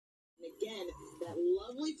again, that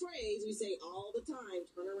lovely phrase we say all the time,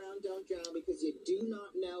 turn around, don't drown, because you do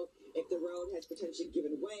not know if the road has potentially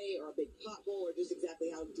given way or a big pothole or just exactly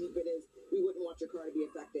how deep it is. We wouldn't want your car to be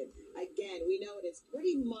affected. Again, we know it is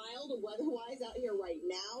pretty mild weather-wise out here right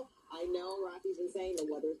now. I know Rafi's been saying the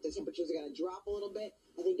temperatures are going to drop a little bit.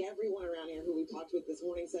 I think everyone around here who we talked with this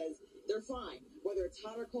morning says they're fine. Whether it's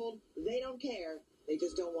hot or cold, they don't care. They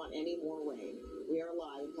just don't want any more rain. We are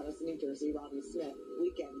live in Patterson, New Jersey. Robbie Smith,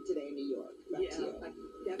 Weekend Today in New York. Back to you.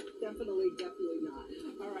 Definitely not.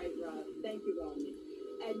 All right, Rob. Thank you, Rodney.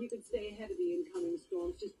 And you can stay ahead of the incoming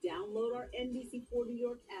storms. Just download our NBC4 New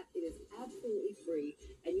York app. It is absolutely free,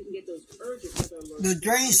 and you can get those urgent weather alerts. The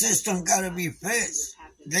drain system got to be fixed.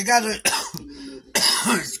 They got to,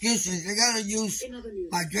 excuse me, they got to use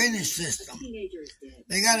my drainage system.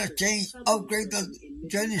 They got to upgrade the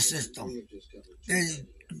drainage system. The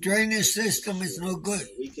drainage system is no good.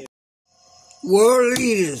 World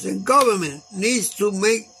leaders and government needs to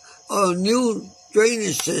make a new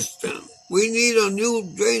drainage system. We need a new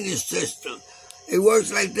drainage system. It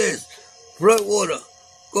works like this. Flood water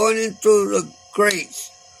going into the grates,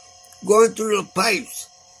 going through the pipes,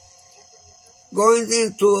 going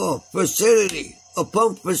into a facility, a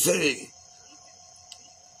pump facility,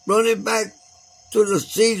 running back to the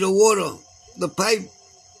sea, the water, the pipe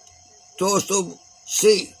towards the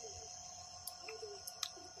sea.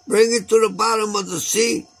 Bring it to the bottom of the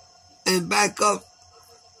sea and back up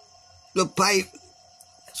the pipe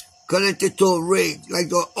connected to a rig, like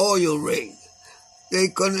the oil rig. They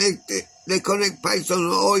connect pipes on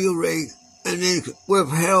the oil rig and they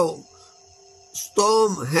withheld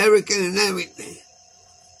storm, hurricane, and everything.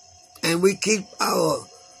 And we keep our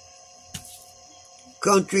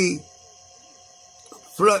country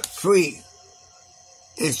flood free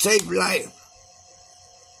and save life,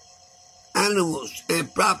 animals,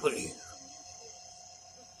 and property.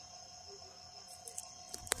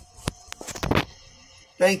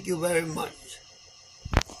 Thank you very much.